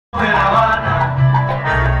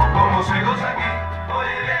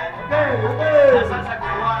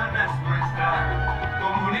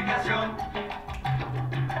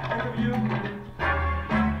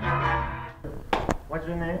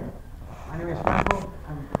name is Franco.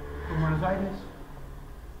 I'm from Buenos Aires.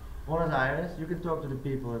 Buenos Aires, you can talk to the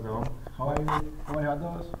people at home. How are you? ¿Cómo les va a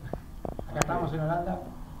todos? Acá estamos en Holanda.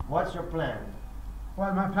 What's your plan?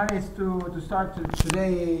 Well, my plan is to start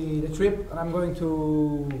today the trip, and I'm going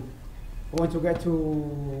to get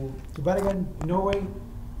to Bergen, Norway,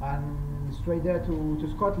 and straight there to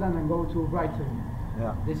Scotland and go to Brighton.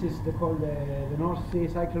 Yeah. This is called the North Sea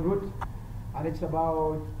cycle route, and it's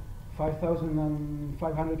about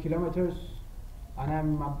 5,500 kilometers, and I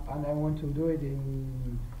want to do it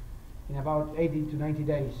in about 80 to 90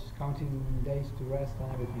 days, counting days to rest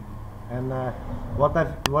and everything. And what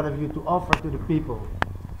have you to offer to the people?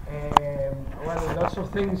 Well, lots of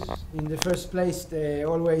things. In the first place,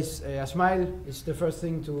 always a smile is the first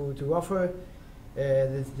thing to offer.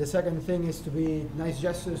 The second thing is to be nice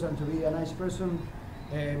gestures and to be a nice person.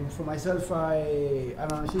 For myself,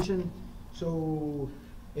 I'm a musician, so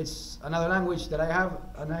it's another language that I have,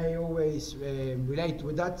 and I always relate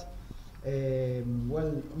with that. Well,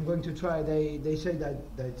 I'm going to try. They say that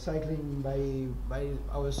cycling by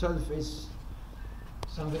ourselves is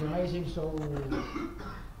something amazing. So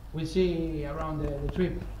we'll see around the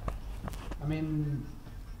trip. I mean,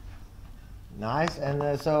 Nice. And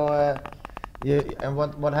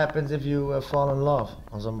what happens if you fall in love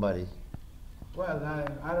on somebody? well,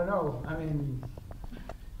 I don't know. I mean,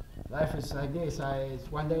 life is like this.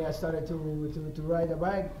 One day I started to ride a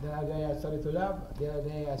bike. The other day I started to love. The other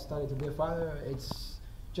day I started to be a father. It's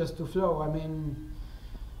just to flow. I mean,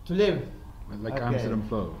 to live. Like Okay. Amsterdam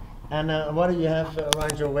flow. And what do you have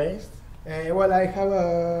around your waist? Well, I have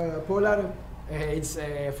a Polar. It's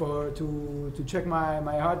to check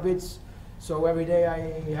my heartbeats. So every day I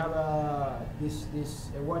have this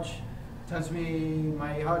watch. Tells me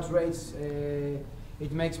my heart rates.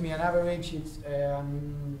 It makes me an average. It's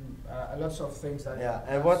lots of things that. Yeah.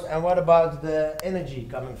 And what about the energy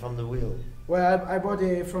coming from the wheel? Well, I bought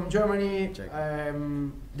it from Germany. Check.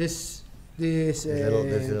 This This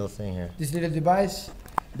little thing here. this little device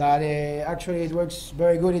that actually it works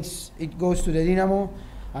very good. It goes to the dynamo,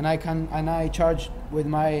 and I charge with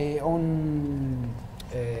my own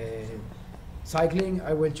cycling.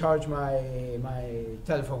 I will charge my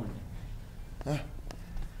telephone.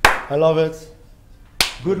 I love it.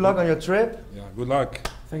 Good luck on your trip. Yeah, good luck.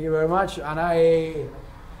 Thank you very much, and I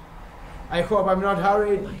hope I'm not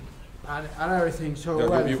hurried and everything. So Yeah,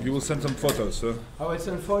 well, you will send some photos, huh? I will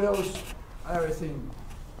send photos and everything.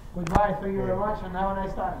 Goodbye. Thank you very much, and have a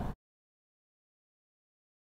nice time.